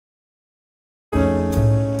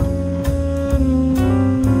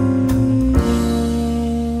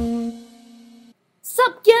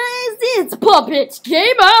Puppet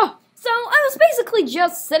Gamer! So, I was basically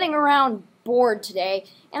just sitting around bored today,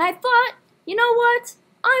 and I thought, you know what?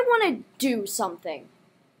 I want to do something.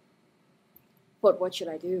 But what should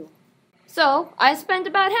I do? So, I spent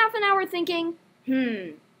about half an hour thinking,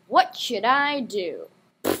 what should I do?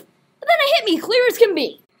 But then it hit me clear as can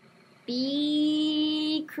be.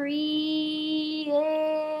 Be creative.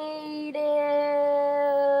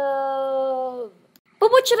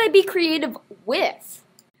 But what should I be creative with?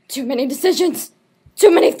 Too many decisions.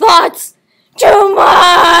 Too many thoughts. Too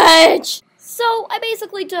much! So I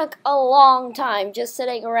basically took a long time just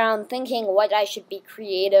sitting around thinking what I should be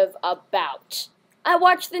creative about. I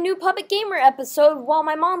watched the new Puppet Gamer episode while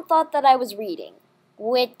my mom thought that I was reading,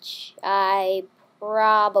 which I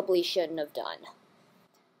probably shouldn't have done.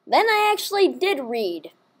 Then I actually did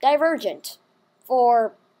read Divergent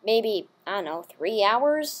for maybe, 3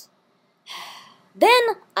 hours.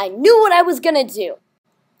 Then I knew what I was gonna do.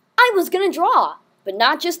 I was gonna draw, but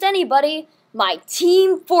not just anybody, my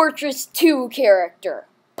Team Fortress 2 character,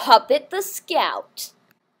 Puppet the Scout.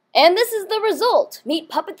 And this is the result. Meet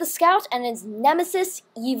Puppet the Scout and his nemesis,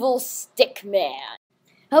 Evil Stickman.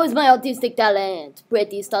 How is my autistic talent?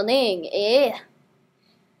 Pretty stunning, eh?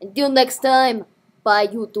 Until next time, bye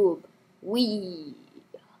YouTube. Wee.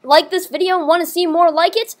 Like this video and want to see more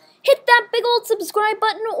like it? Hit that big old subscribe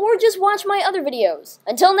button or just watch my other videos.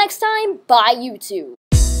 Until next time, bye YouTube.